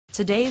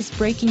Today's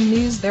breaking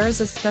news: there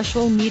is a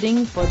special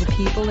meeting for the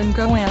people in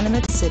Go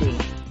Animate City.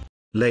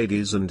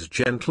 Ladies and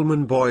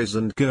gentlemen, boys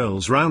and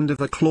girls, round of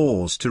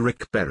applause to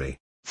Rick Berry.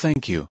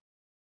 Thank you.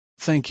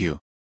 Thank you.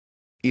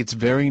 It's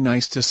very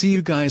nice to see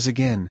you guys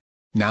again.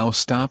 Now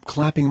stop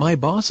clapping, my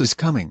boss is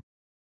coming.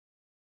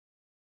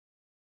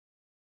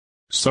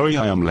 Sorry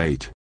I am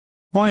late.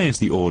 Why is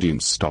the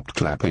audience stopped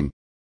clapping?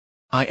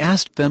 I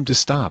asked them to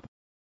stop.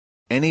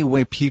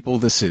 Anyway people,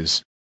 this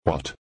is...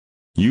 What?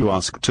 You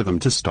asked to them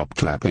to stop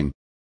clapping.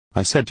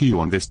 I said to you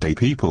on this day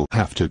people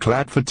have to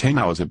clap for 10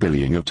 hours a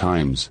billion of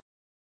times.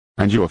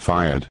 And you are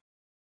fired.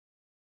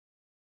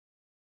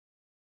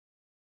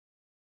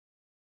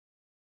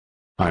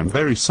 I am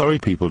very sorry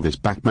people, this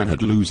Batman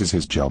had loses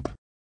his job.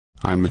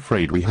 I'm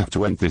afraid we have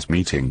to end this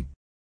meeting.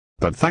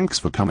 But thanks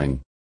for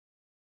coming.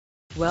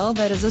 Well,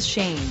 that is a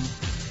shame.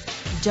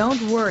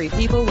 Don't worry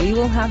people, we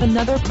will have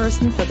another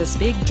person for this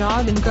big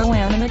job in Go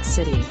Animate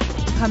City.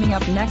 Coming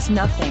up next,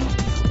 nothing.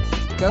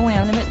 Go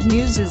Animate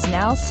News is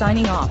now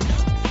signing off.